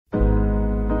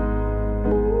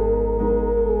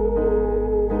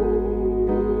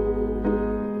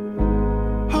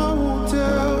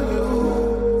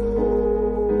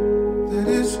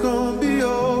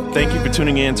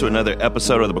tuning in to another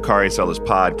episode of the Bakari Sellers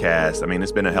podcast. I mean,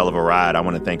 it's been a hell of a ride. I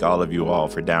want to thank all of you all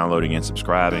for downloading and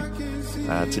subscribing.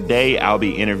 Today, I'll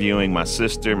be interviewing my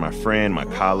sister, my friend, my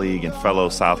colleague, and fellow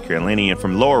South Carolinian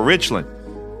from Lower Richland,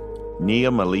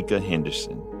 Nia-Malika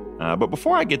Henderson. But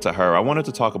before I get to her, I wanted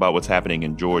to talk about what's happening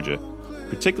in Georgia,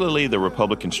 particularly the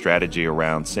Republican strategy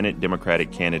around Senate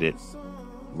Democratic candidate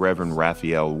Reverend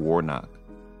Raphael Warnock.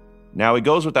 Now, it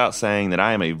goes without saying that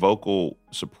I am a vocal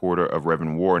supporter of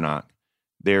Reverend Warnock.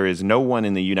 There is no one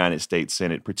in the United States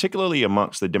Senate, particularly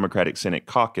amongst the Democratic Senate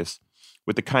caucus,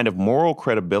 with the kind of moral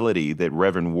credibility that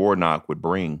Reverend Warnock would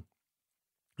bring.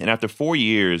 And after 4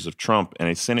 years of Trump and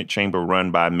a Senate chamber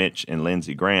run by Mitch and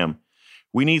Lindsey Graham,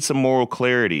 we need some moral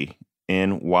clarity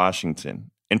in Washington,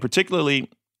 and particularly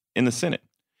in the Senate.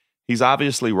 He's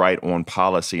obviously right on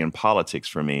policy and politics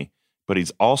for me, but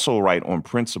he's also right on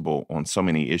principle on so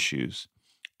many issues.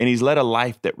 And he's led a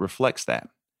life that reflects that.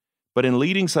 But in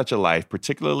leading such a life,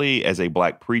 particularly as a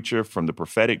Black preacher from the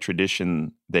prophetic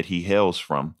tradition that he hails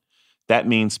from, that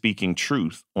means speaking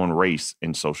truth on race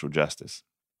and social justice.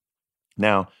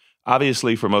 Now,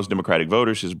 obviously, for most Democratic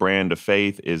voters, his brand of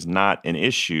faith is not an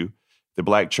issue. The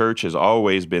Black church has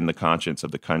always been the conscience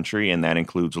of the country, and that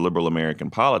includes liberal American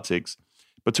politics.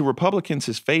 But to Republicans,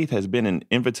 his faith has been an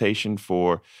invitation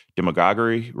for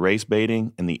demagoguery, race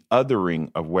baiting, and the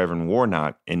othering of Reverend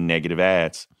Warnock in negative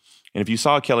ads. And if you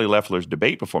saw Kelly Loeffler's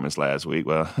debate performance last week,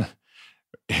 well,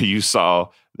 you saw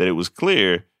that it was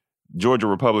clear Georgia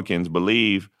Republicans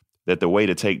believe that the way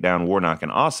to take down Warnock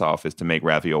and Ossoff is to make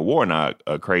Raphael Warnock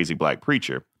a crazy Black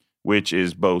preacher, which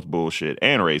is both bullshit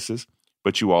and racist,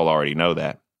 but you all already know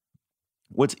that.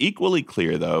 What's equally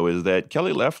clear, though, is that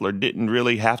Kelly Loeffler didn't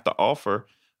really have to offer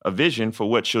a vision for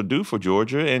what she'll do for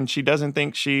Georgia, and she doesn't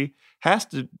think she has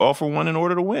to offer one in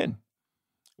order to win.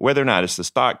 Whether or not it's the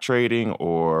stock trading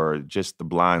or just the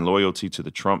blind loyalty to the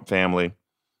Trump family,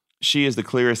 she is the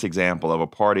clearest example of a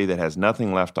party that has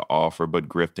nothing left to offer but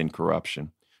grift and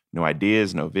corruption. No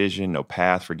ideas, no vision, no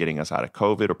path for getting us out of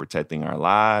COVID or protecting our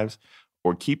lives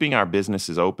or keeping our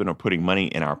businesses open or putting money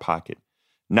in our pocket.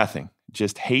 Nothing,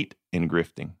 just hate and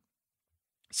grifting.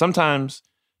 Sometimes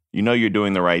you know you're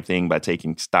doing the right thing by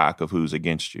taking stock of who's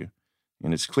against you.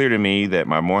 And it's clear to me that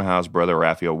my Morehouse brother,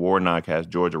 Raphael Warnock, has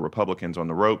Georgia Republicans on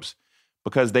the ropes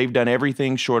because they've done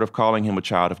everything short of calling him a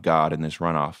child of God in this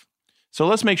runoff. So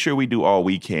let's make sure we do all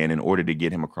we can in order to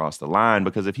get him across the line,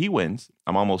 because if he wins,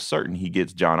 I'm almost certain he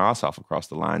gets Jon Ossoff across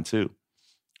the line too.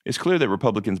 It's clear that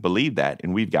Republicans believe that,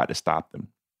 and we've got to stop them.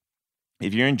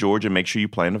 If you're in Georgia, make sure you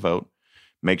plan to vote.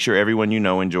 Make sure everyone you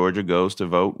know in Georgia goes to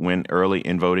vote when early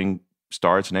in-voting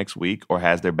starts next week or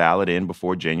has their ballot in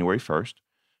before January 1st.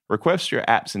 Request your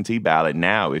absentee ballot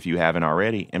now if you haven't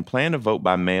already, and plan to vote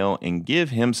by mail and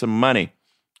give him some money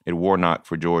at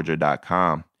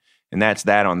warnockforgeorgia.com. And that's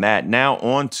that on that. Now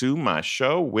on to my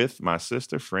show with my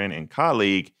sister, friend, and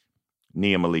colleague,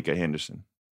 Nia-Malika Henderson.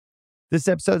 This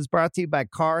episode is brought to you by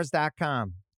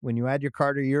Cars.com. When you add your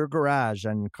car to your garage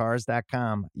on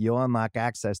Cars.com, you'll unlock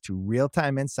access to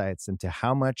real-time insights into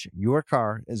how much your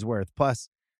car is worth. Plus,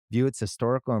 view its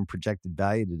historical and projected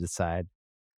value to decide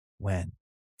when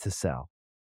to sell.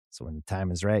 So when the time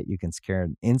is right, you can secure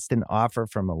an instant offer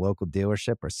from a local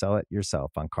dealership or sell it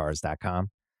yourself on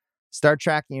Cars.com. Start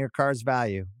tracking your car's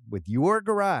value with your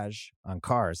garage on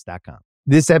Cars.com.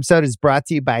 This episode is brought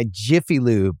to you by Jiffy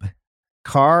Lube.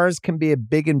 Cars can be a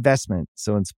big investment,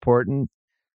 so it's important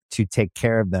to take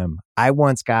care of them. I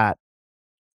once got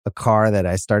a car that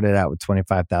I started out with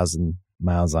 25,000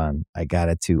 miles on. I got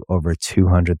it to over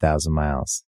 200,000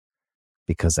 miles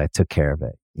because I took care of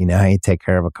it. You know how you take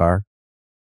care of a car?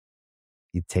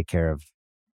 You take care of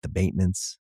the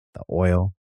maintenance, the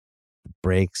oil, the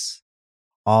brakes,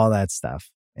 all that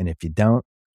stuff. And if you don't,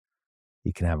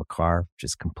 you can have a car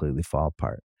just completely fall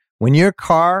apart. When your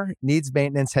car needs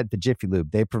maintenance, head to Jiffy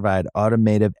Lube. They provide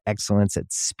automotive excellence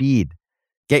at speed.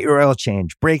 Get your oil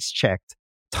change, brakes checked,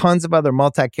 tons of other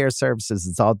multi-care services.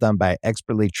 It's all done by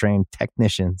expertly trained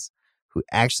technicians who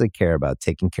actually care about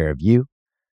taking care of you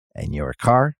and your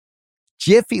car.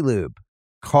 Jiffy Lube,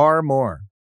 car more.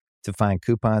 To find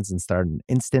coupons and start an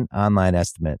instant online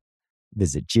estimate,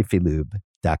 visit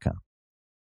jiffylube.com.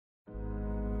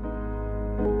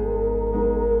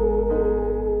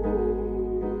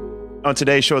 On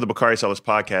today's show of the Bakari Sellers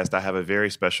podcast, I have a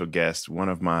very special guest, one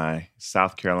of my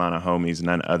South Carolina homies,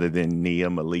 none other than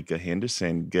Nia-Malika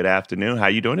Henderson. Good afternoon. How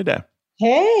are you doing today?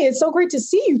 Hey, it's so great to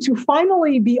see you, to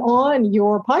finally be on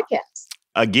your podcast.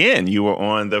 Again, you were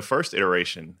on the first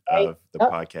iteration of the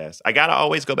podcast. I got to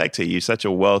always go back to you. You're such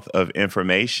a wealth of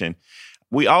information.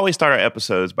 We always start our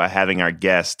episodes by having our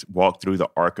guests walk through the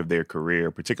arc of their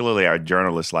career, particularly our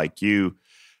journalists like you.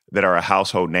 that are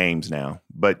household names now.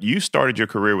 But you started your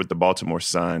career with the Baltimore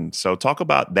Sun. So talk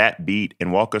about that beat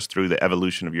and walk us through the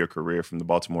evolution of your career from the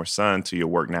Baltimore Sun to your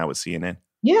work now with CNN.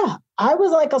 Yeah, I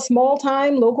was like a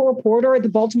small-time local reporter at the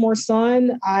Baltimore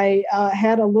Sun. I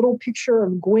had a little picture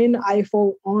of Gwen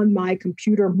Ifill on my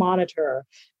computer monitor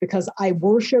because I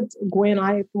worshipped Gwen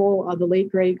Ifill, the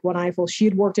late, great Gwen Ifill. She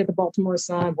had worked at the Baltimore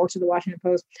Sun, worked at the Washington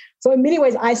Post. So in many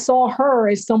ways, I saw her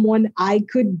as someone I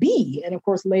could be. And of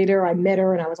course, later I met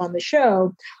her and I was on the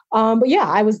show. But yeah,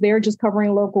 I was there just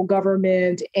covering local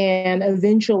government and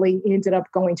eventually ended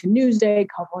up going to Newsday,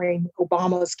 covering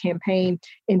Obama's campaign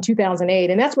in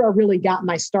 2008. And that's where I really got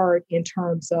my start in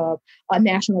terms of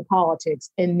national politics,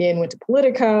 and then went to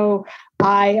Politico.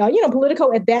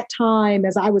 Politico at that time,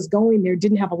 as I was going there,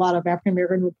 didn't have a lot of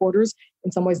African-American reporters.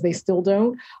 In some ways, they still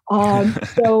don't.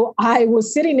 So I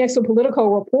was sitting next to a Politico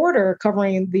reporter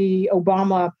covering the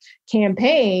Obama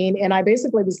campaign. And I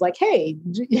basically was like, hey,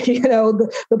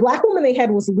 the Black woman they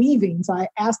had was leaving. So I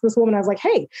asked this woman, I was like,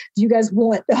 hey, do you guys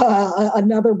want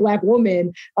another Black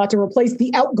woman to replace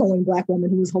the outgoing Black woman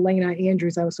who was Helena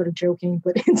Andrews? I was sort of joking,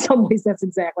 but in some ways, that's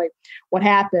exactly what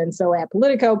happened. So at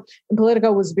Politico, and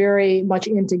Politico was very much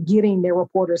into getting their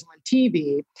reporters on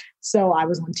TV. So I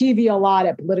was on TV a lot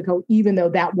at Politico, even though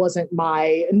that wasn't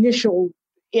my initial,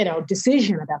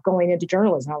 decision about going into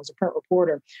journalism. I was a print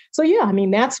reporter. So yeah, I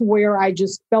mean, that's where I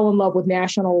just fell in love with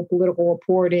national political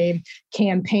reporting,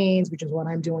 campaigns, which is what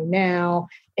I'm doing now.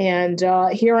 And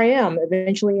here I am,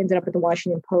 eventually ended up at the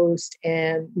Washington Post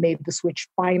and made the switch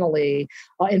finally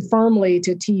and firmly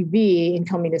to TV and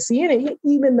coming to CNN,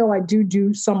 even though I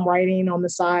do some writing on the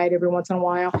side every once in a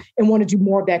while and want to do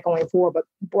more of that going forward. But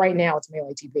right now it's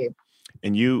mainly TV.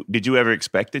 And did you ever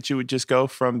expect that you would just go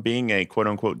from being a quote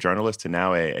unquote journalist to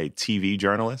now a TV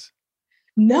journalist?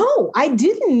 No, I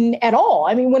didn't at all.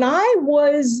 I mean, when I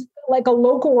was like a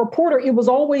local reporter, it was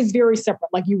always very separate.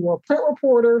 Like you were a print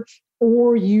reporter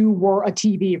or you were a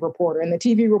TV reporter. And the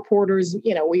TV reporters,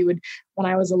 when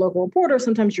I was a local reporter,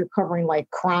 sometimes you're covering like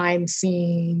crime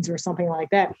scenes or something like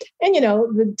that. And,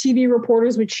 the TV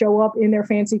reporters would show up in their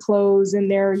fancy clothes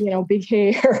and their, big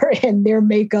hair and their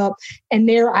makeup. And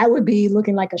there I would be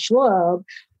looking like a schlub.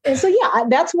 And so, yeah,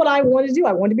 that's what I wanted to do.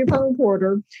 I wanted to be a print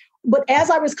reporter. But as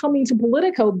I was coming to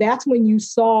Politico, that's when you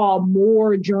saw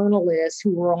more journalists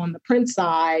who were on the print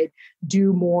side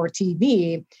do more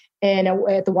TV, and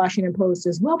at the Washington Post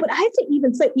as well. But I have to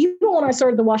even say, even when I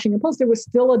started the Washington Post, there was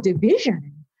still a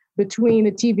division between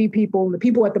the TV people and the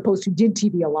people at the Post who did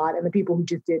TV a lot and the people who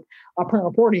just did print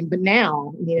reporting. But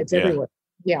now, I mean, it's everywhere.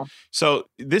 Yeah. So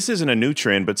this isn't a new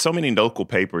trend, but so many local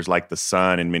papers like The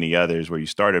Sun and many others where you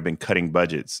started have been cutting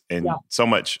budgets. And so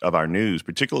much of our news,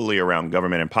 particularly around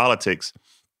government and politics,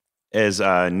 as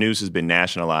news has been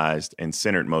nationalized and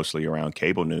centered mostly around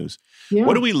cable news. Yeah.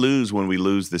 What do we lose when we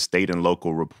lose the state and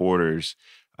local reporters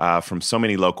from so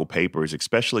many local papers,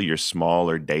 especially your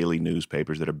smaller daily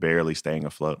newspapers that are barely staying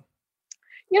afloat?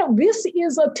 This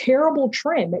is a terrible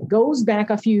trend that goes back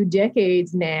a few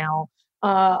decades now.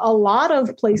 A lot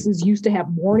of places used to have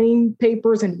morning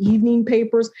papers and evening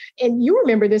papers. And you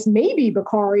remember this, maybe,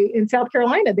 Bakari, in South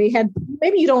Carolina, they had,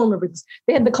 maybe you don't remember this,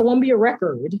 they had the Columbia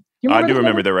Record. I do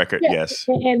remember the Record, yes.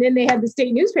 And then they had the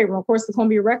state newspaper. Of course, the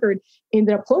Columbia Record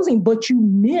ended up closing, but you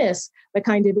miss the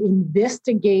kind of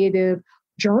investigative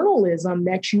journalism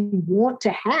that you want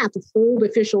to have to hold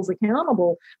officials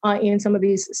accountable in some of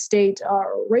these state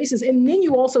races. And then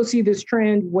you also see this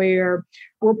trend where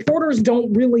reporters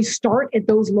don't really start at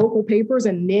those local papers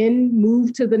and then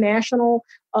move to the national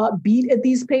beat at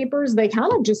these papers. They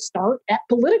kind of just start at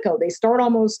Politico. They start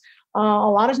almost a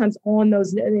lot of times on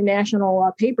those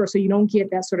national papers, so you don't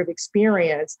get that sort of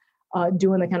experience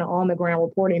doing the kind of on-the-ground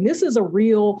reporting. This is a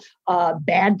real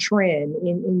bad trend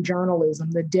in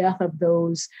journalism, the death of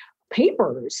those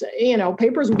papers,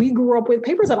 papers we grew up with,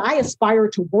 papers that I aspire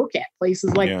to work at,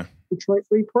 places like Detroit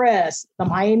Free Press, the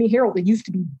Miami Herald. They used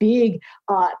to be big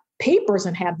papers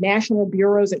and have national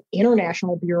bureaus and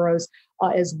international bureaus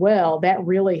as well. That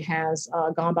really has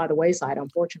gone by the wayside,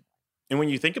 unfortunately. And when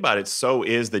you think about it, so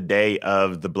is the day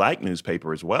of the Black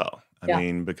newspaper as well. I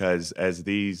mean, because as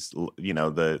these,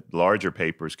 the larger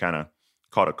papers kind of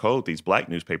caught a cold, these Black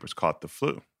newspapers caught the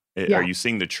flu. Are you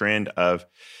seeing the trend of,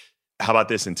 how about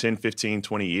this, in 10, 15,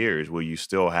 20 years, will you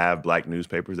still have Black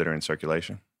newspapers that are in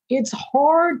circulation? It's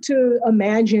hard to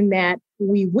imagine that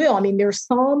we will. I mean, there's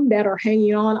some that are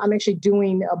hanging on. I'm actually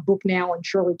doing a book now on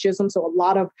Shirley Chisholm. So a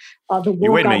lot of the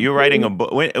work. Wait a minute, you're writing a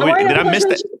book. Wait, did I miss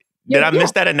that? Did I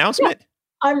miss that announcement?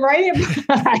 I'm writing.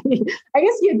 I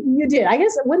guess you did. I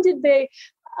guess when did they?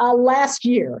 Last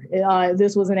year,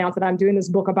 this was announced that I'm doing this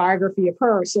book, a biography of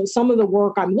her. So some of the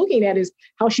work I'm looking at is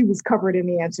how she was covered in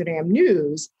the Amsterdam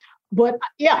News. But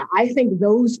yeah, I think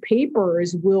those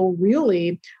papers will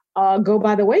really go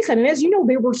by the wayside. And as you know,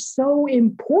 they were so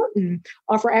important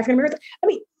for African Americans. I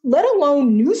mean, let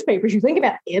alone newspapers. You think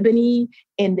about Ebony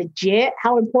and the Jet,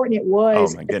 how important it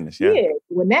was. Oh, my goodness. Yeah.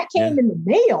 When that came in the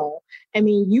mail, I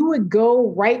mean, you would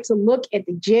go right to look at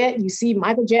the Jet. You see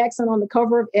Michael Jackson on the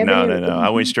cover of Ebony. No. I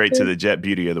went straight to the Jet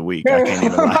Beauty of the Week. I can't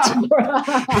even lie to you.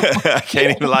 I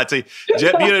can't even lie to you.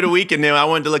 Jet Beauty of the Week, and then I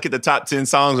wanted to look at the top 10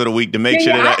 songs of the week to make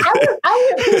sure that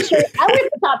I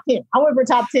went for top 10. I went for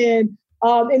top 10.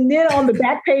 And then on the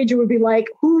back page, it would be like,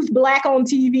 who's Black on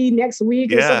TV next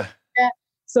week? Or something like that.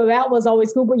 So that was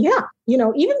always cool. But yeah, even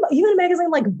a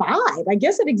magazine like Vibe, I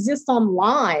guess it exists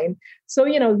online. So,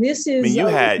 this is...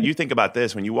 I mean, you think about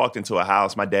this, when you walked into a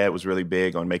house, my dad was really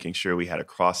big on making sure we had a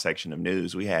cross-section of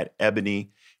news. We had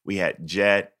Ebony, we had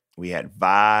Jet, we had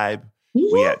Vibe,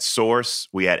 we had Source,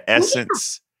 we had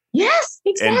Essence. Yes,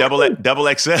 exactly. And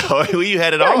double XL. You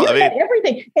had it all. You had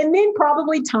everything. And then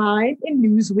probably Time and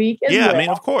Newsweek as well. I mean,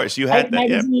 of course. You had that.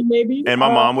 Magazine, maybe. And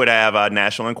my mom would have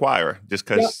National Enquirer just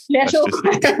because. National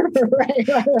Enquirer. right.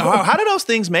 How do those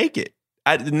things make it?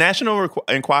 The National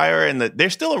Enquirer they're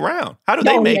still around. How do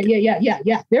they make it?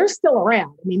 Yeah. They're still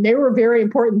around. I mean, they were very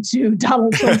important to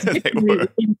Donald Trump's victory,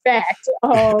 in fact.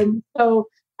 So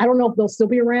I don't know if they'll still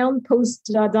be around post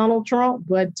Donald Trump,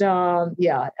 but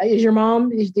is your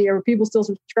mom? Are people still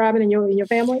subscribing in your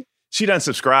family? She doesn't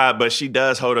subscribe, but she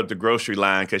does hold up the grocery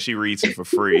line because she reads it for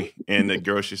free in the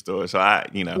grocery store. So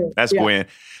that's Gwen.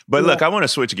 But look, I want to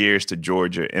switch gears to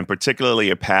Georgia, and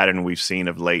particularly a pattern we've seen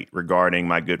of late regarding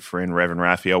my good friend Reverend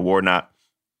Raphael Warnock.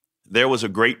 There was a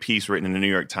great piece written in the New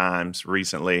York Times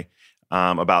recently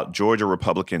about Georgia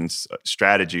Republicans'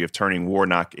 strategy of turning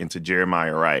Warnock into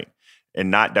Jeremiah Wright and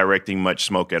not directing much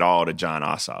smoke at all to John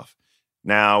Ossoff.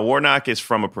 Now, Warnock is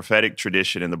from a prophetic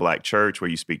tradition in the Black church where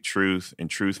you speak truth, and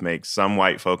truth makes some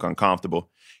white folk uncomfortable.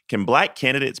 Can Black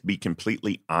candidates be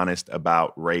completely honest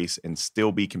about race and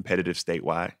still be competitive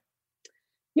statewide?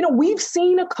 We've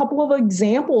seen a couple of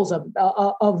examples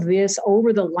of this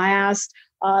over the last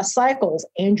cycles.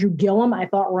 Andrew Gillum, I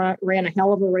thought, ran a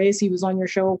hell of a race. He was on your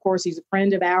show, of course. He's a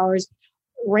friend of ours.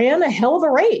 Ran a hell of a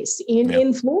race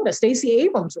in Florida. Stacey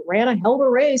Abrams ran a hell of a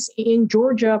race in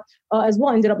Georgia as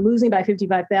well. Ended up losing by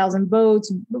 55,000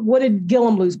 votes. What did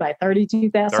Gillum lose by?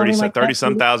 32,000?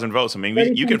 30-some thousand votes. I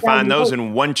mean, you can find those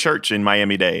in one church in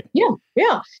Miami-Dade.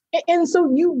 Yeah. And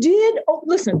so you did,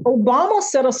 listen, Obama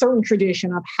set a certain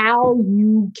tradition of how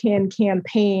you can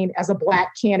campaign as a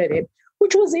Black candidate,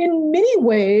 which was in many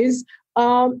ways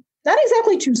not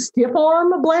exactly to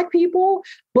stiff-arm Black people,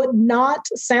 but not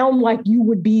sound like you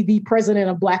would be the president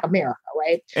of Black America,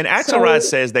 right? And Axelrod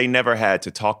says they never had to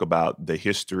talk about the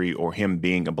history or him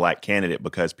being a Black candidate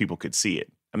because people could see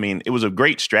it. I mean, it was a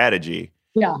great strategy,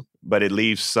 but it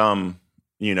leaves some,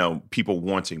 people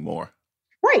wanting more.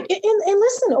 Right. And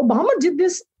listen, Obama did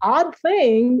this odd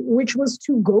thing, which was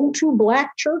to go to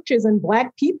Black churches and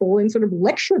Black people and sort of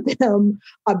lecture them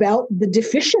about the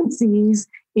deficiencies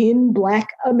in Black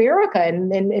America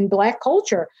and Black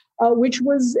culture, which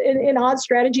was an odd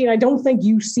strategy. And I don't think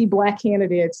you see Black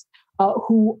candidates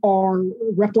who are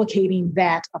replicating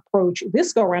that approach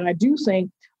this go around. I do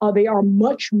think they are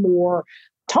much more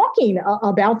talking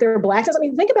about their Blackness. I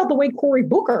mean, think about the way Cory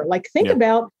Booker, think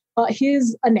about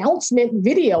his announcement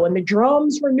video and the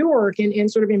drums for Newark and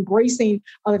sort of embracing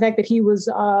the fact that he was,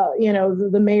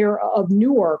 the mayor of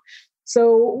Newark.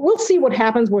 So we'll see what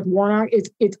happens with Warnock.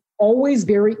 It's always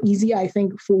very easy, I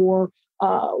think, for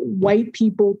white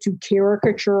people to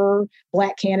caricature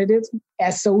Black candidates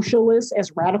as socialist,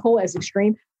 as radical, as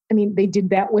extreme. I mean, they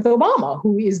did that with Obama,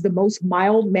 who is the most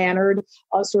mild-mannered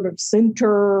sort of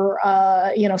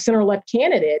center-left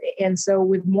candidate. And so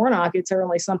with Warnock, it's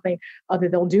certainly something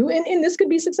that they'll do. And this could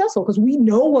be successful because we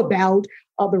know about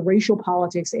the racial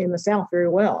politics in the South very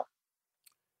well.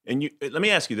 And let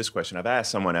me ask you this question. I've asked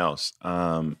someone else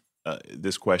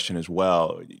this question as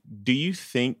well. Do you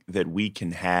think that we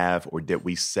can have or that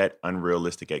we set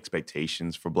unrealistic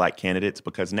expectations for Black candidates?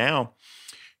 Because now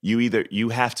you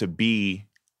have to be,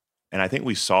 and I think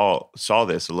we saw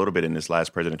this a little bit in this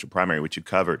last presidential primary, which you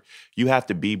covered. You have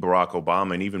to be Barack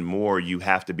Obama, and even more, you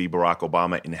have to be Barack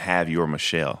Obama and have your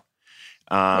Michelle.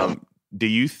 Do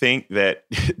you think that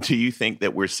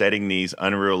we're setting these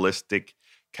unrealistic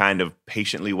kind of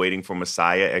patiently waiting for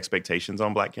Messiah expectations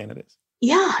on Black candidates?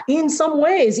 Yeah, in some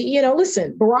ways.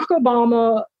 Listen, Barack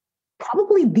Obama,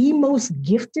 probably the most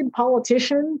gifted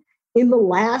politician in the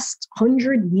last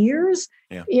 100 years,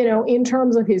 in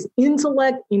terms of his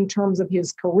intellect, in terms of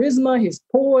his charisma, his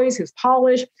poise, his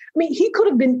polish. I mean, he could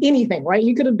have been anything, right?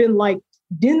 He could have been like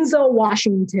Denzel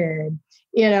Washington,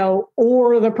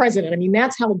 or the president. I mean,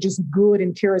 that's how just good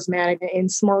and charismatic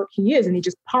and smart he is. And he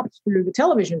just pops through the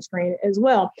television screen as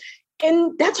well.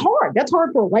 And that's hard. That's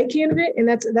hard for a white candidate. And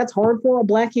that's hard for a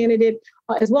Black candidate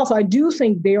as well. So I do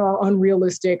think there are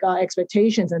unrealistic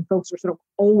expectations, and folks are sort of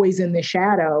always in the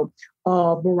shadow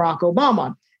of Barack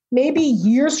Obama. Maybe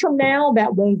years from now,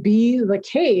 that won't be the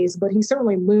case, but he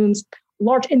certainly looms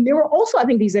large. And there were also, I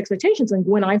think, these expectations, and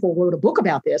Gwen Ifill wrote a book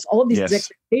about this, all of these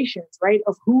expectations, right,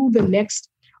 of who the next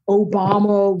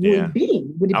Obama would be.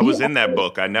 I was in that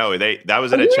book. I know. That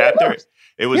was in a chapter.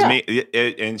 It was me,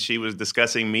 and she was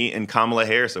discussing me and Kamala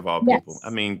Harris of all people.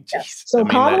 I mean, so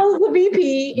Kamala's the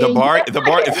VP.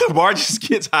 The bar just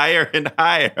gets higher and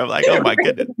higher. I'm like, oh my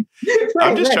goodness.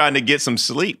 I'm just trying to get some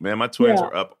sleep, man. My twins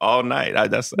were up all night.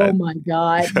 Oh my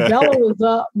God. Bella was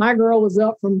up. My girl was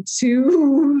up from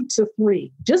 2 to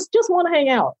 3. Just want to hang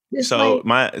out.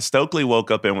 My Stokely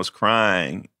woke up and was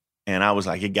crying. And I was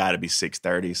like, it got to be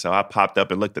 6:30. So I popped up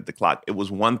and looked at the clock. It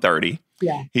was 1:30.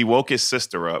 Yeah. He woke his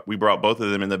sister up. We brought both of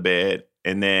them in the bed.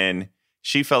 And then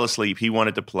she fell asleep. He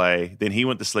wanted to play. Then he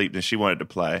went to sleep. Then she wanted to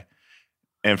play.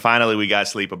 And finally, we got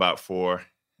sleep about 4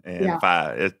 and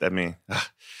 5.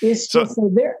 It's just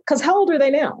so there. Because how old are they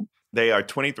now? They are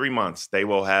 23 months. They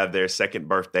will have their second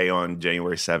birthday on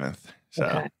January 7th.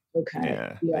 So,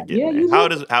 okay. How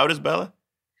old is Bella?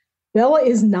 Bella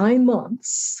is 9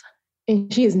 months.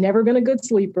 And she has never been a good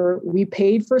sleeper. We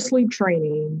paid for sleep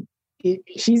training.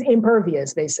 She's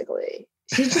impervious, basically.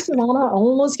 She's just on her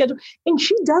own little schedule. And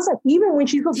she doesn't, even when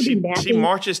she's supposed to be napping. She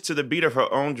marches to the beat of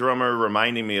her own drummer,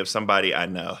 reminding me of somebody I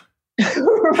know.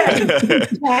 Right,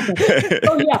 exactly.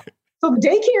 So the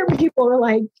daycare people are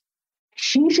like,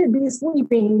 she should be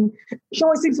sleeping. She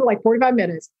only sleeps for like 45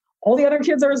 minutes. All the other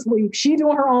kids are asleep. She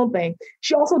doing her own thing.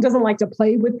 She also doesn't like to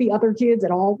play with the other kids at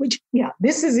all, which,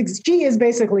 she is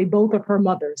basically both of her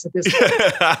mothers at this point.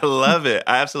 I love it.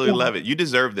 I absolutely love it. You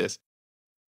deserve this.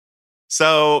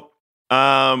 So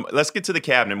let's get to the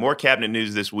cabinet. More cabinet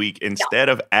news this week. Instead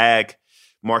of ag,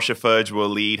 Marcia Fudge will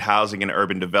lead housing and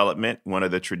urban development, one of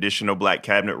the traditional Black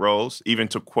cabinet roles. Even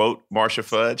to quote Marcia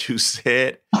Fudge, who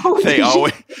said they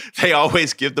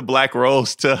always give the Black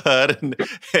roles to HUD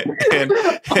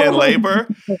and labor.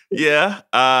 Yeah.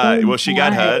 Well, she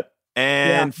got HUD.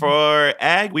 And for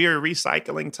ag, we are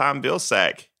recycling Tom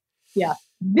Vilsack. Yeah.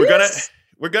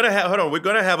 We're gonna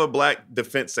have a Black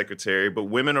defense secretary, but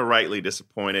women are rightly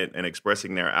disappointed and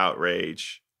expressing their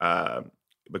outrage.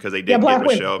 Because they didn't get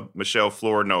Michelle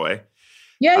Flournoy.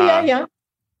 Yeah.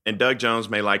 And Doug Jones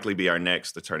may likely be our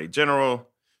next attorney general.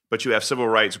 But you have civil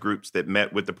rights groups that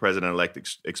met with the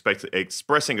president-elect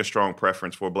expressing a strong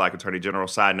preference for a Black attorney general.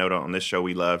 Side note, on this show,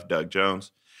 we love Doug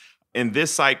Jones. In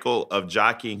this cycle of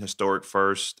jockeying historic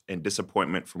first and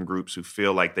disappointment from groups who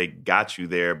feel like they got you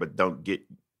there but don't get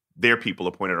their people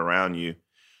appointed around you,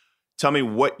 tell me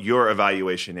what your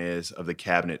evaluation is of the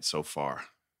cabinet so far.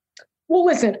 Well,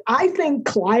 listen, I think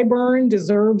Clyburn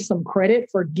deserves some credit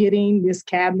for getting this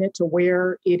cabinet to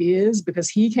where it is, because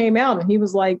he came out and he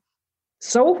was like,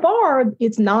 so far,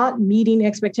 it's not meeting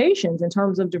expectations in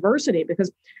terms of diversity, because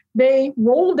they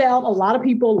rolled out a lot of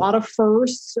people, a lot of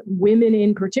firsts, women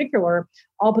in particular,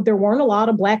 but there weren't a lot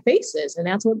of Black faces. And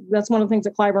that's one of the things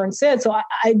that Clyburn said. So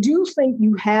I do think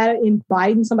you had in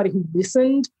Biden somebody who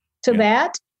listened to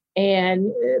that.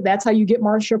 And that's how you get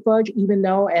Marcia Fudge, even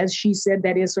though, as she said,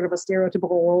 that is sort of a stereotypical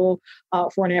role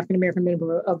for an African-American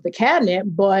member of the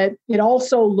cabinet. But it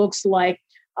also looks like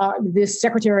this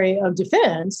Secretary of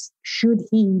Defense, should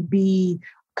he be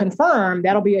confirmed,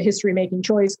 that'll be a history-making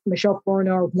choice. Michelle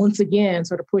Flournoy, once again,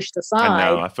 sort of pushed aside. I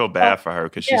know. I feel bad for her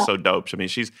because she's so dope. I mean,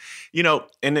 she's,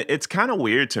 and it's kind of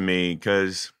weird to me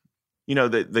because,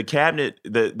 the cabinet,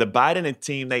 the Biden and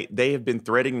team, they have been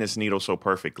threading this needle so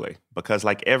perfectly, because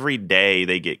like every day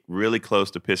they get really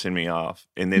close to pissing me off.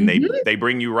 And then they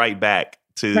bring you right back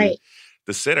to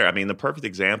the center. I mean, the perfect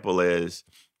example is,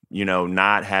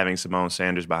 not having Simone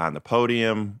Sanders behind the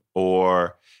podium,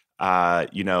 or,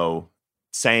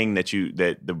 saying that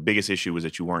the biggest issue was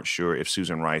that you weren't sure if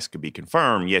Susan Rice could be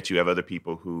confirmed, yet you have other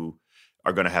people who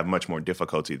are going to have much more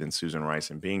difficulty than Susan Rice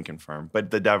in being confirmed.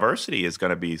 But the diversity is going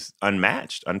to be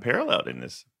unmatched, unparalleled in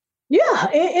this. Yeah,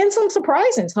 and some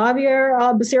surprises. Javier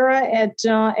Becerra at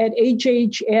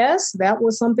HHS, that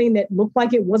was something that looked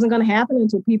like it wasn't going to happen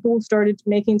until people started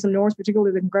making some noise,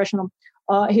 particularly the Congressional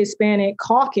Hispanic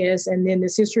Caucus, and then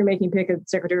this history-making pick of the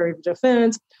Secretary of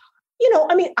Defense.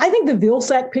 I mean, I think the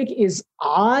Vilsack pick is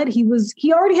odd. He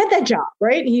already had that job,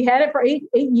 right? He had it for eight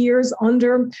years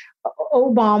under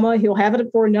Obama. He'll have it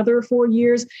for another 4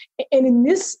 years. And in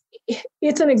this,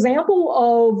 it's an example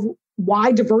of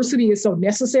why diversity is so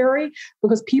necessary,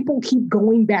 because people keep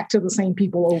going back to the same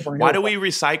people over and over. Why do we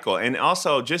recycle? And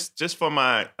also, just for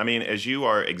as you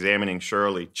are examining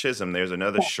Shirley Chisholm, there's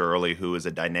another Shirley who is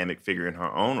a dynamic figure in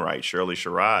her own right, Shirley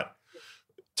Sherrod.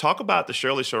 Talk about the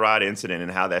Shirley Sherrod incident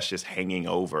and how that's just hanging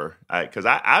over. Because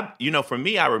for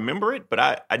me, I remember it, but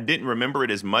I didn't remember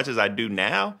it as much as I do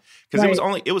now. Because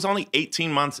it was only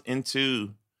 18 months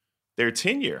into their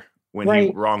tenure when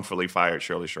he wrongfully fired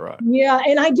Shirley Sherrod. Yeah,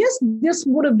 and I guess this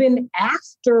would have been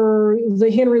after the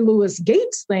Henry Louis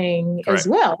Gates thing as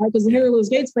well, right? Because the Henry Louis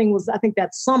Gates thing was, I think,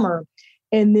 that summer.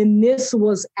 And then this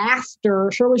was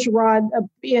after Shirley Sherrod,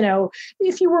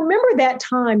 if you remember that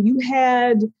time, you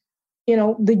had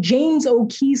the James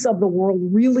O'Keefe of the world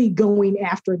really going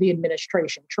after the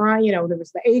administration, there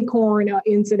was the Acorn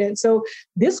incident. So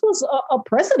this was a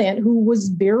president who was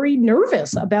very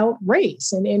nervous about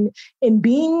race and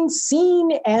being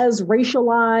seen as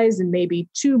racialized and maybe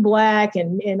too Black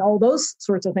and all those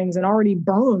sorts of things, and already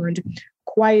burned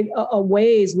quite a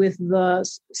ways with the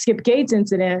Skip Gates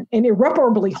incident, and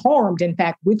irreparably harmed, in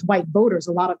fact, with white voters.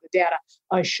 A lot of the data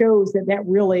shows that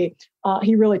really,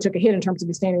 he really took a hit in terms of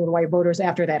his standing with white voters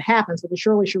after that happened. So the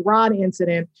Shirley Sherrod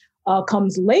incident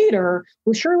comes later.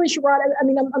 With Shirley Sherrod,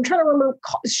 I'm trying to remember,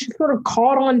 she sort of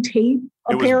caught on tape.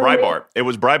 It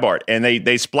was Breitbart, and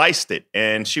they spliced it,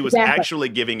 and she was actually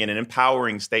giving an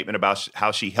empowering statement about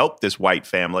how she helped this white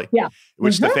family,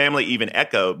 which the family even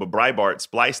echoed, but Breitbart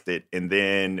spliced it, and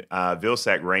then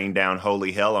Vilsack rained down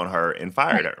holy hell on her and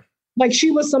fired her. Like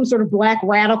she was some sort of Black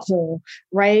radical,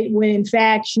 right? When in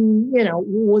fact she,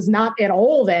 was not at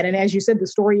all that. And as you said, the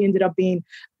story ended up being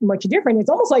much different. It's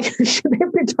almost like they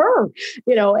picked her,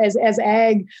 as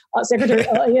Ag Secretary,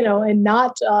 and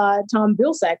not Tom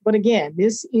Vilsack. But again,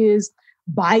 this is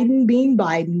Biden being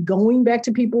Biden, going back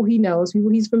to people he knows,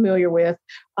 people he's familiar with,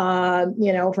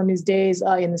 from his days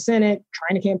in the Senate,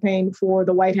 trying to campaign for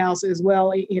the White House as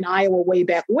well in Iowa way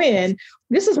back when.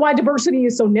 This is why diversity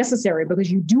is so necessary,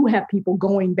 because you do have people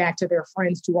going back to their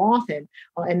friends too often.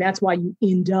 And that's why you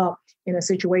end up in a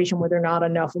situation where there are not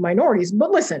enough minorities.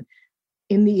 But listen,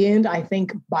 in the end, I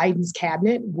think Biden's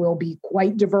cabinet will be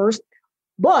quite diverse.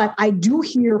 But I do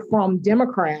hear from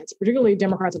Democrats, particularly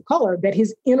Democrats of color, that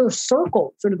his inner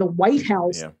circle, sort of the White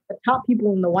House, the top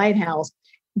people in the White House,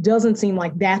 doesn't seem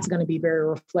like that's going to be very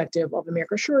reflective of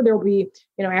America. Sure, there'll be,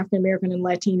 African-American and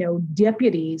Latino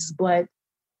deputies, but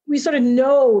we sort of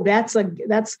know that's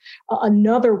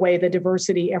another way that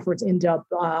diversity efforts end up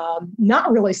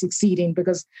not really succeeding,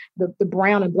 because the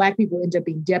brown and Black people end up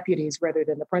being deputies rather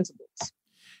than the principals.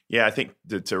 Yeah, I think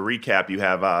to recap, you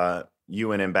have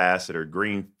UN Ambassador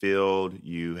Greenfield,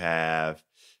 you have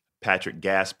Patrick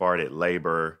Gaspard at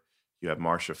Labor, you have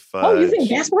Marcia Fudge. Oh, you think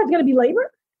Gaspard's going to be Labor?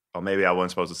 Oh, maybe I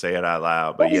wasn't supposed to say it out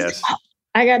loud, but yes.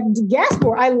 I got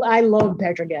Gaspard. I love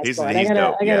Patrick Gaspard. He's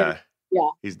dope. Yeah,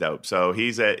 he's dope. So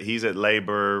he's at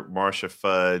Labor, Marcia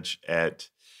Fudge at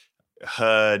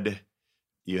HUD.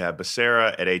 You have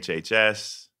Becerra at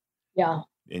HHS. Yeah,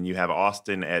 and you have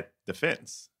Austin at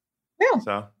Defense. Yeah.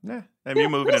 So you're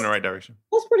moving in the right direction.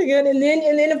 That's pretty good. And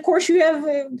then of course you have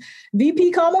VP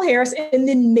Kamala Harris, and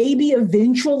then maybe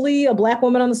eventually a Black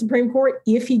woman on the Supreme Court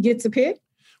if he gets a pick.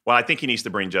 Well, I think he needs to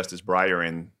bring Justice Breyer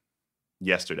in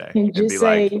yesterday and just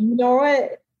say, you know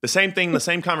what? The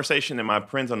same conversation that my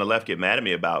friends on the left get mad at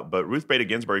me about, but Ruth Bader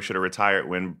Ginsburg should have retired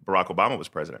when Barack Obama was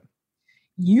president.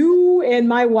 You and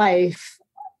my wife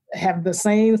have the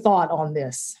same thought on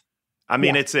this. I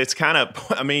mean, it's kind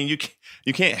of,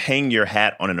 you can't hang your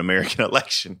hat on an American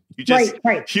election. You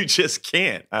just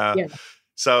can't.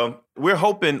 So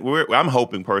I'm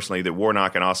hoping personally that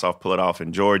Warnock and Ossoff pull it off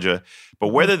in Georgia. But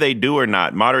whether they do or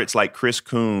not, moderates like Chris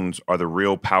Coons are the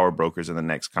real power brokers in the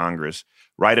next Congress,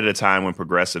 right at a time when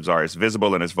progressives are as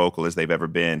visible and as vocal as they've ever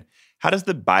been. How does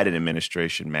the Biden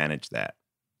administration manage that?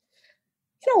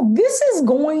 This is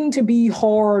going to be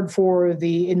hard for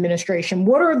the administration.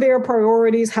 What are their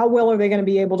priorities? How well are they going to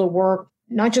be able to work,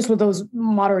 not just with those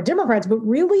moderate Democrats, but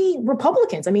really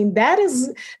Republicans? I mean, that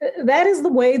is the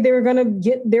way they're going to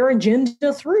get their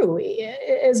agenda through.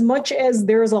 As much as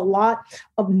there's a lot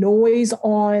of noise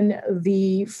on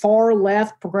the far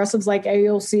left, progressives like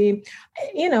AOC,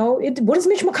 what does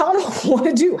Mitch McConnell want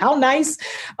to do? How nice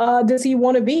does he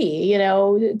want to be,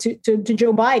 to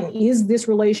Joe Biden? Is this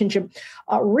relationship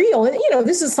real? And,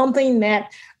 this is something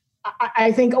that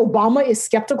I think Obama is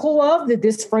skeptical of that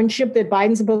this friendship that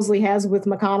Biden supposedly has with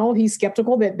McConnell. He's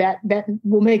skeptical that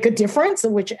will make a difference,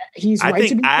 which he's right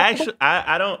to be skeptical.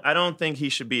 I don't think he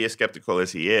should be as skeptical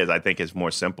as he is. I think it's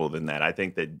more simple than that. I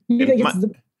think that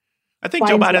I think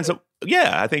Joe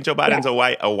Biden's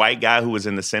a white guy who was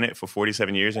in the Senate for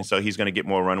 47 years, and so he's going to get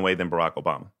more runway than Barack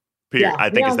Obama. Period. I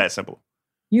think it's that simple.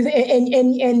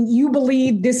 And you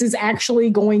believe this is actually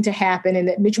going to happen, and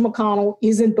that Mitch McConnell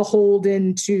isn't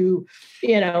beholden to,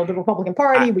 the Republican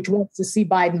Party, which wants to see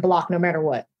Biden blocked no matter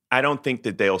what. I don't think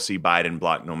that they'll see Biden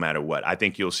blocked no matter what. I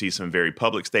think you'll see some very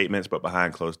public statements, but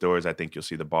behind closed doors, I think you'll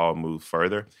see the ball move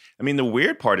further. I mean, the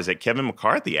weird part is that Kevin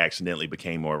McCarthy accidentally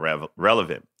became more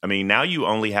relevant. I mean, now you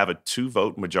only have a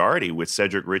 2-vote majority with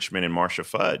Cedric Richmond and Marcia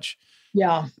Fudge.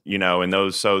 Yeah.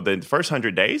 And so the first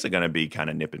 100 days are going to be kind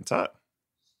of nip and tuck.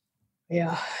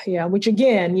 Yeah. Which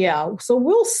again, so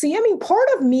we'll see. I mean, part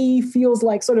of me feels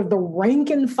like sort of the rank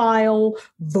and file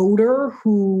voter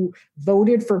who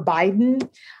voted for Biden.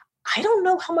 I don't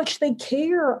know how much they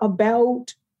care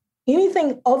about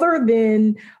anything other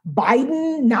than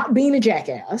Biden not being a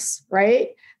jackass, right?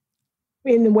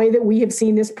 In the way that we have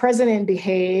seen this president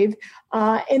behave.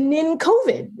 And then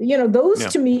COVID, those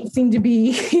to me seem to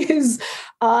be his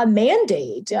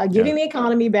mandate, getting the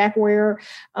economy back where,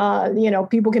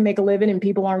 people can make a living and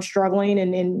people aren't struggling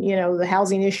and the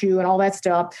housing issue and all that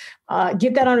stuff,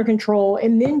 get that under control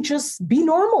and then just be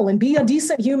normal and be a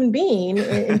decent human being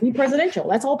and be presidential.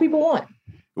 That's all people want.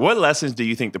 What lessons do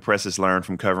you think the press has learned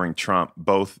from covering Trump?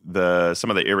 Both some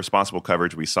of the irresponsible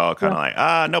coverage we saw, kind of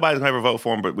like, nobody's going to ever vote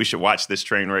for him, but we should watch this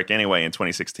train wreck anyway in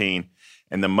 2016,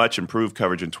 and the much improved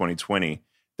coverage in 2020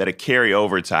 that carry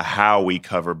over to how we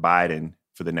cover Biden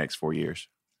for the next 4 years?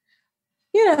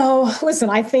 Listen,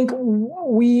 I think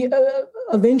we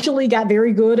eventually got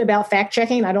very good about fact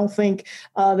checking. I don't think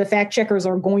the fact checkers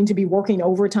are going to be working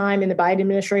overtime in the Biden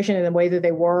administration in the way that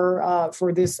they were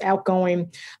for this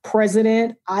outgoing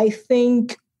president. I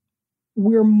think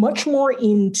we're much more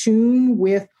in tune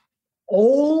with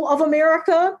all of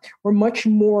America. We're much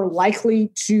more likely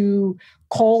to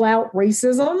call out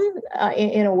racism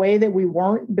in a way that we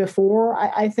weren't before.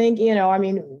 I think, you and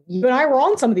I were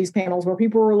on some of these panels where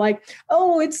people were like,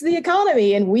 oh, it's the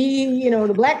economy. And we,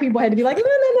 the Black people had to be like,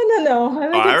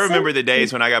 no. I remember the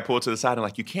days when I got pulled to the side and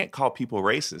like, you can't call people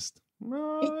racist.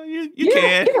 You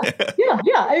can. Yeah.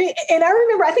 And I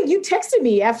remember, I think you texted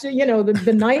me after,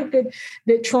 the night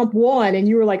that Trump won, and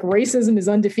you were like, racism is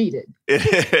undefeated.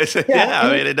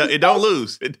 It don't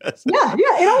lose. It does. Yeah,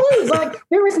 it don't lose. Like,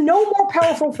 there is no more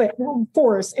powerful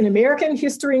force in American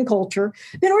history and culture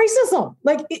than racism.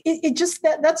 Like, it just,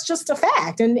 that's just a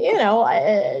fact. And,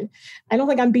 I don't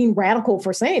think I'm being radical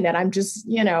for saying that. I'm just,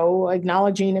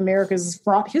 acknowledging America's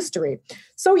fraught history.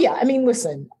 So,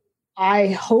 listen, I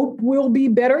hope we'll be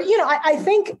better. I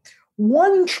think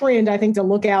one trend I think to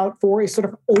look out for is sort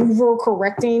of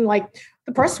overcorrecting. Like,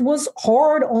 the press was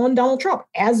hard on Donald Trump,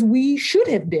 as we should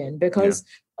have been, because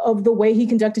of the way he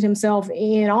conducted himself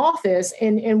in office.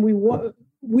 And we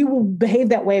will behave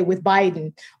that way with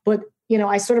Biden. But,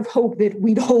 I sort of hope that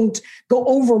we don't go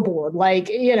overboard. Like,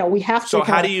 we have to. So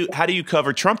how do you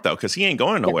cover Trump, though? Because he ain't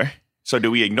going nowhere. Yeah. So do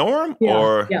we ignore him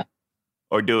or? Yeah.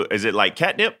 Or is it like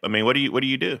catnip? I mean, what do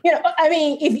you do?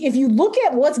 If you look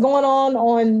at what's going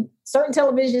on certain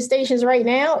television stations right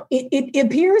now, it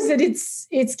appears that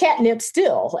it's catnip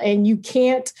still, and you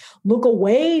can't look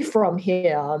away from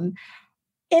him.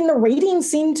 And the ratings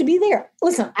seem to be there.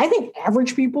 Listen, I think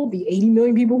average people, the 80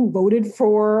 million people who voted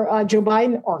for Joe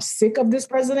Biden, are sick of this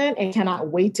president and cannot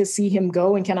wait to see him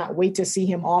go and cannot wait to see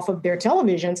him off of their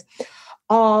televisions.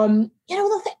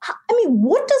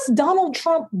 What does Donald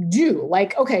Trump do?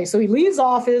 Like, okay, so he leaves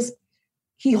office,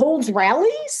 he holds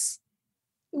rallies.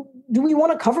 Do we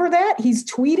want to cover that? He's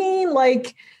tweeting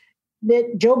like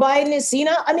that Joe Biden is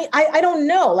senile. I don't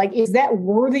know. Like, is that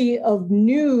worthy of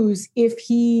news if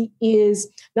he is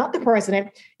not the president?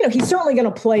 He's certainly going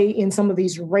to play in some of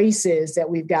these races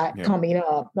that we've got coming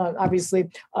up.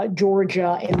 Obviously,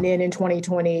 Georgia, and then in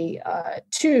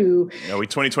 2022.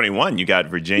 2021, you got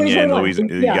Virginia and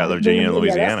Louisiana. You got Virginia and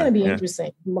Louisiana. That's going to be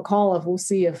interesting. McAuliffe, we'll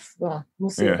see about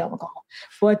McAuliffe.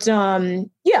 But the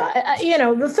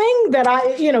thing that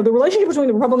the relationship between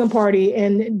the Republican Party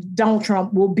and Donald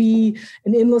Trump will be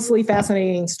an endlessly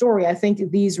fascinating story. I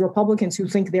think these Republicans who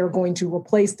think they're going to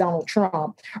replace Donald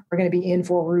Trump are going to be in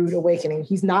for a rude awakening.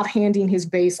 He's not handing his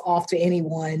base off to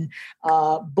anyone,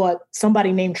 but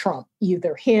somebody named Trump,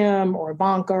 either him or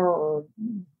Ivanka or,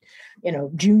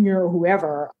 Junior or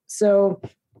whoever. So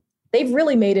they've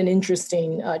really made an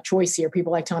interesting choice here.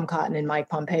 People like Tom Cotton and Mike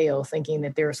Pompeo thinking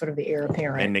that they're sort of the heir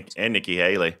apparent. And Nikki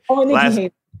Haley. Oh, and Nikki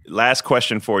Haley. Last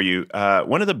question for you.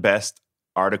 One of the best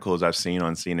articles I've seen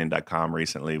on CNN.com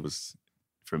recently was,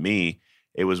 for me,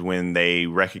 it was when they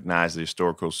recognized the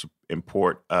historical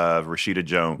import of Rashida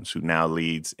Jones, who now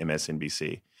leads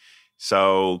MSNBC.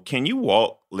 So can you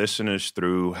walk listeners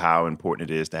through how important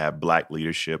it is to have Black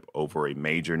leadership over a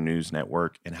major news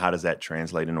network, and how does that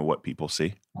translate into what people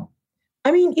see?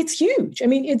 I mean, it's huge. I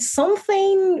mean, it's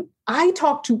something I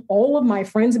talked to all of my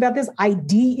friends about this. I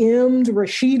DM'd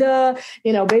Rashida,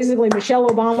 basically Michelle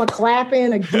Obama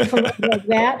clapping, a gift like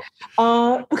that,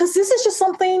 because this is just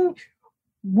something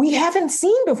we haven't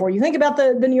seen before. You think about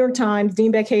the New York Times,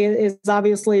 Dean Baquet is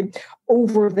obviously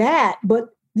over that,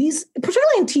 but these,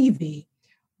 particularly in TV,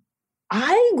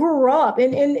 I grew up,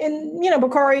 and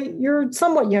Bakari, you're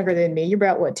somewhat younger than me. You're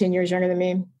about, 10 years younger than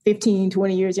me? 15,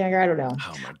 20 years younger? I don't know.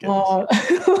 Oh, my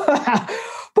goodness.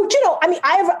 But,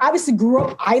 I obviously grew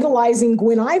up idolizing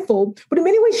Gwen Ifill, but in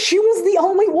many ways, she was the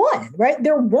only one, right?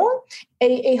 There weren't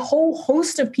a whole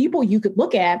host of people you could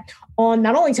look at on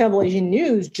not only television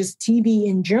news, just TV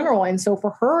in general. And so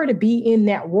for her to be in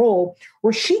that role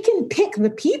where she can pick the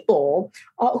people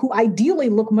who ideally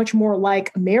look much more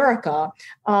like America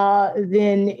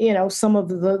than, some of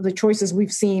the choices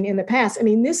we've seen in the past. I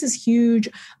mean, this is huge.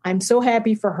 I'm so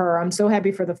happy for her. I'm so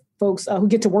happy for the folks who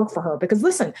get to work for her, because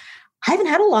listen, I haven't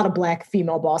had a lot of Black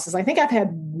female bosses. I think I've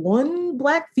had one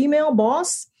Black female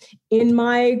boss in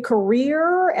my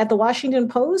career at the Washington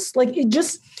Post. You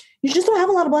just don't have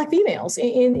a lot of Black females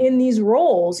in these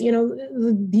roles.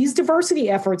 These diversity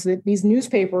efforts that these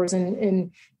newspapers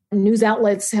and news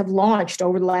outlets have launched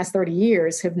over the last 30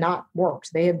 years have not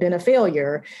worked. They have been a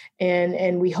failure.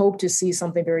 And we hope to see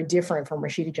something very different from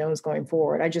Rashida Jones going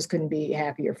forward. I just couldn't be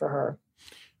happier for her.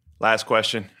 Last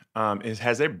question.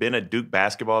 Has there been a Duke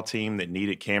basketball team that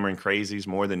needed Cameron Crazies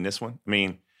more than this one? I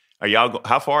mean,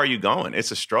 how far are you going?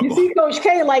 It's a struggle. You see Coach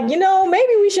K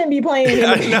maybe we shouldn't be playing.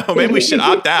 I know, maybe we should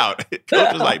opt out.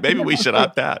 Coach was like, maybe we should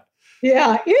opt out.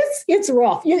 Yeah, it's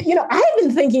rough. I've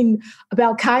been thinking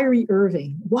about Kyrie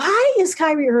Irving. Why is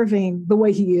Kyrie Irving the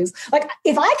way he is?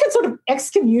 If I could sort of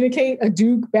excommunicate a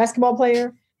Duke basketball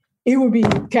player, it would be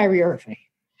Kyrie Irving.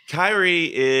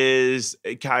 Kyrie is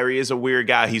a weird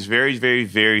guy. He's very, very,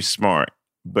 very smart,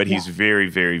 but he's very,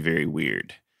 very, very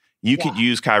weird. You could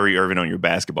use Kyrie Irving on your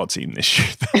basketball team this year,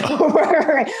 though.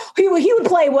 Right. He would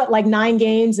play 9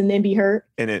 games and then be hurt,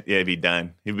 and it'd be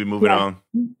done. He'd be moving on.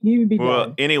 He would be done.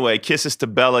 Well, anyway, kisses to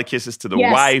Bella, kisses to the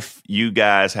wife. You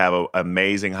guys have an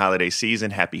amazing holiday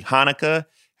season. Happy Hanukkah.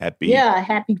 Happy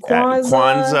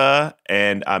Kwanzaa,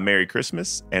 and a Merry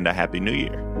Christmas and a Happy New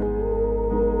Year.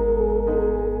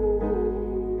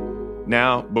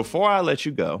 Now, before I let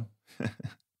you go, I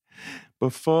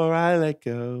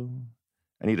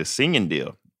need a singing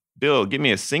deal. Bill, give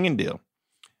me a singing deal.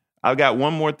 I've got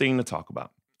one more thing to talk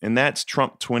about, and that's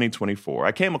Trump 2024.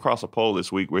 I came across a poll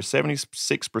this week where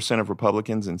 76% of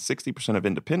Republicans and 60% of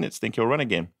independents think he'll run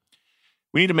again.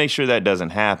 We need to make sure that doesn't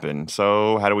happen.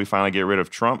 So how do we finally get rid of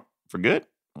Trump for good?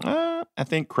 I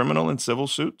think criminal and civil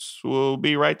suits will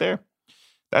be right there.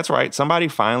 That's right. Somebody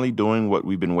finally doing what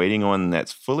we've been waiting on, and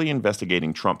that's fully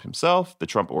investigating Trump himself, the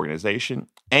Trump organization,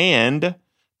 and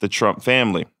the Trump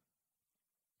family.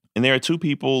 And there are two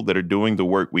people that are doing the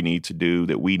work we need to do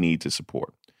that we need to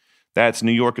support. That's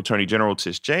New York Attorney General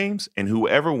Tish James and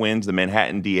whoever wins the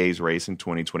Manhattan DA's race in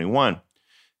 2021.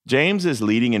 James is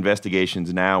leading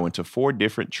investigations now into 4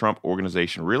 different Trump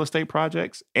organization real estate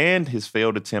projects and his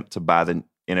failed attempt to buy the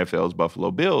NFL's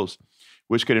Buffalo Bills,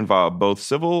 which could involve both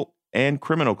civil and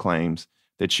criminal claims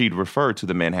that she'd refer to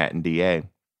the Manhattan DA.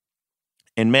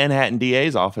 And Manhattan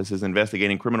DA's office is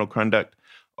investigating criminal conduct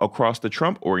across the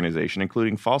Trump organization,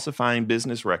 including falsifying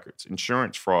business records,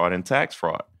 insurance fraud, and tax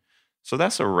fraud. So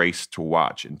that's a race to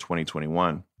watch in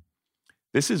 2021.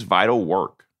 This is vital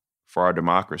work for our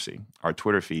democracy, our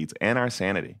Twitter feeds, and our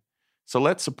sanity. So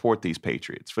let's support these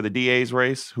patriots. For the DA's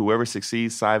race, whoever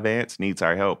succeeds, Cy Vance, needs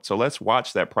our help. So let's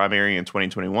watch that primary in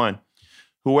 2021.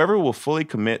 Whoever will fully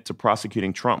commit to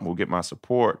prosecuting Trump will get my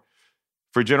support.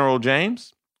 For General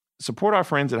James, support our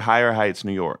friends at Higher Heights,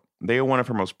 New York. They are one of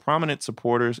her most prominent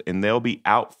supporters, and they'll be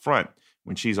out front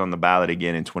when she's on the ballot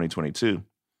again in 2022.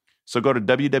 So go to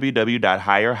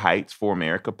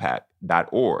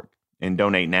www.higherheightsforamericapac.org and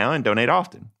donate now and donate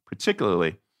often,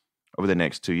 particularly over the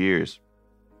next 2 years.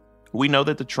 We know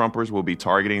that the Trumpers will be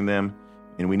targeting them,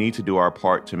 and we need to do our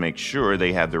part to make sure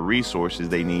they have the resources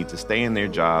they need to stay in their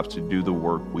jobs to do the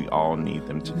work we all need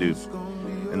them to do.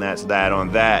 And that's that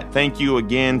on that. Thank you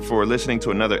again for listening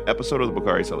to another episode of the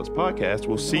Bakari Sellers Podcast.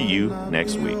 We'll see you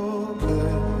next week.